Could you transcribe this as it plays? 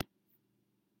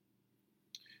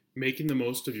Making the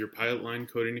Most of Your Pilot Line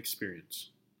Coding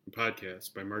Experience, a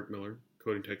podcast by Mark Miller,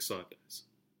 Coding Tech Slot Dice.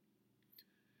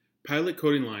 Pilot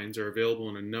coding lines are available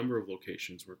in a number of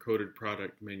locations where coded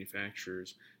product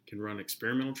manufacturers can run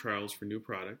experimental trials for new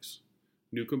products,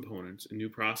 new components, and new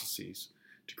processes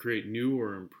to create new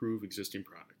or improve existing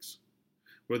products.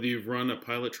 Whether you've run a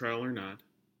pilot trial or not,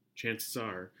 chances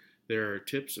are there are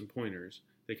tips and pointers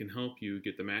that can help you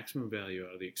get the maximum value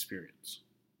out of the experience.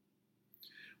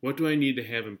 What do I need to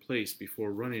have in place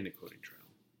before running a coding trial?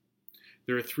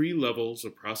 There are 3 levels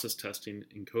of process testing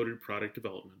in coded product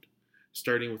development,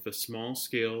 starting with a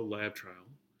small-scale lab trial,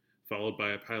 followed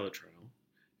by a pilot trial,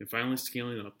 and finally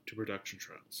scaling up to production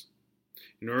trials.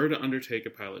 In order to undertake a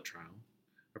pilot trial,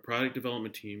 a product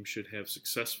development team should have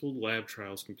successful lab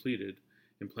trials completed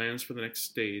and plans for the next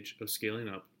stage of scaling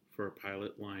up for a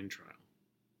pilot line trial.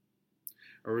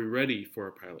 Are we ready for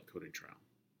a pilot coding trial?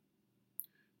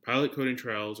 Pilot coding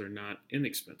trials are not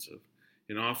inexpensive,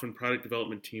 and often product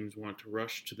development teams want to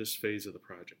rush to this phase of the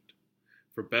project.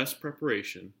 For best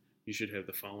preparation, you should have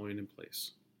the following in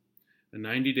place: a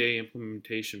 90-day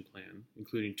implementation plan,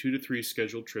 including 2 to 3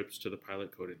 scheduled trips to the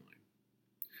pilot coding line.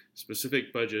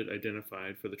 Specific budget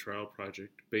identified for the trial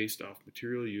project based off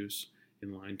material use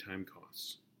and line time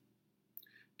costs.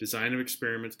 Design of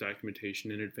experiments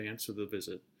documentation in advance of the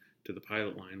visit to the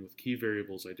pilot line with key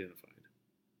variables identified.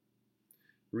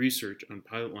 Research on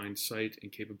pilot line site and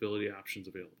capability options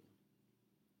available.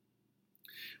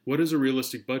 What is a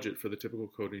realistic budget for the typical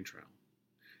coding trial?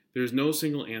 There is no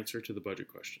single answer to the budget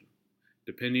question.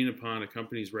 Depending upon a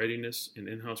company's readiness and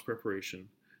in-house preparation,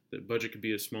 the budget could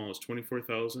be as small as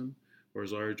 $24,000 or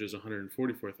as large as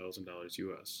 $144,000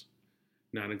 US,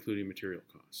 not including material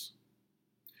costs.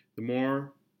 The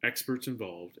more experts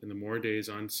involved and the more days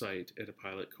on site at a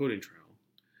pilot coding trial,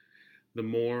 the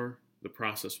more the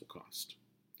process will cost.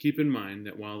 Keep in mind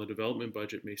that while the development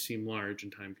budget may seem large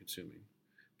and time-consuming,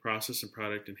 process and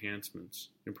product enhancements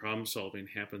and problem-solving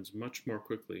happens much more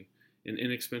quickly and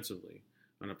inexpensively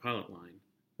on a pilot line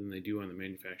than they do on the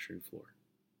manufacturing floor.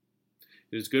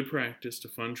 It is good practice to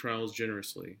fund trials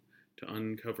generously to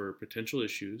uncover potential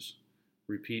issues,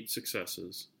 repeat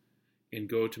successes, and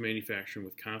go to manufacturing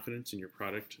with confidence in your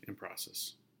product and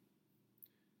process.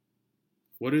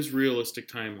 What is a realistic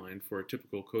timeline for a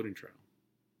typical coding trial?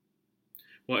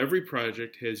 While every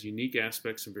project has unique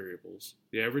aspects and variables,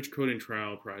 the average coding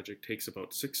trial project takes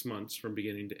about 6 months from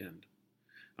beginning to end.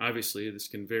 Obviously, this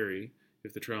can vary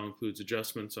if the trial includes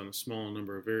adjustments on a small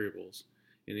number of variables.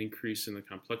 An increase in the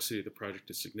complexity of the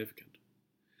project is significant.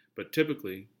 But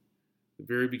typically, the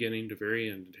very beginning to very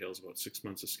end entails about 6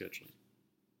 months of scheduling.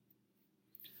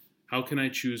 How can I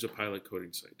choose a pilot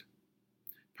coding site?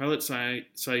 Pilot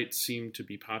sites seem to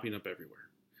be popping up everywhere,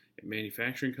 at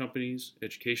manufacturing companies,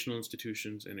 educational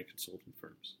institutions, and at consulting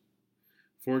firms.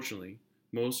 Fortunately,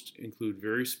 most include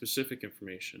very specific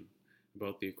information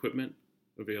about the equipment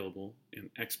available and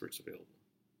experts available.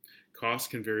 Costs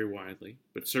can vary widely,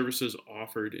 but services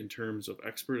offered in terms of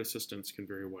expert assistance can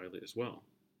vary widely as well.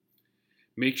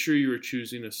 Make sure you are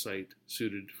choosing a site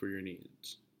suited for your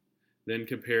needs. Then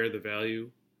compare the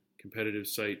value competitive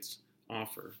sites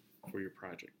offer for your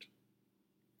project.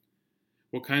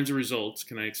 What kinds of results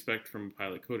can I expect from a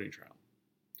pilot coding trial?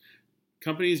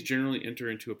 Companies generally enter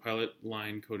into a pilot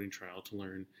line coding trial to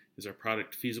learn, is our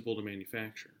product feasible to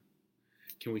manufacture?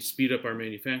 Can we speed up our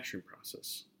manufacturing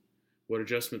process? What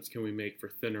adjustments can we make for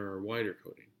thinner or wider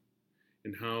coating?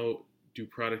 And how do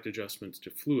product adjustments to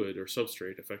fluid or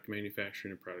substrate affect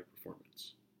manufacturing and product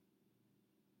performance?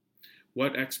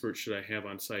 What experts should I have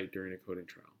on site during a coding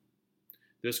trial?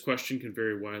 This question can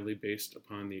vary widely based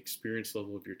upon the experience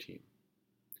level of your team.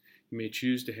 You may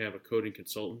choose to have a coding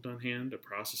consultant on hand, a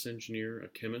process engineer, a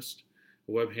chemist,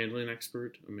 a web handling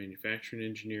expert, a manufacturing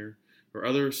engineer, or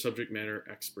other subject matter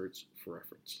experts for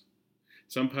reference.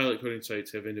 Some pilot coding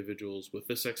sites have individuals with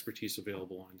this expertise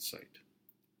available on site.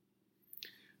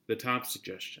 The top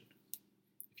suggestion: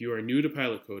 if you are new to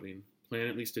pilot coding, plan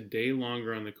at least a day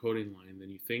longer on the coding line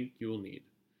than you think you will need.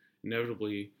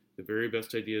 Inevitably, the very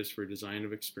best ideas for a design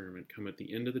of experiment come at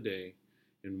the end of the day,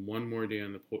 and one more day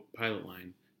on the pilot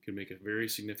line can make a very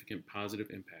significant positive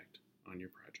impact on your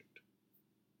project.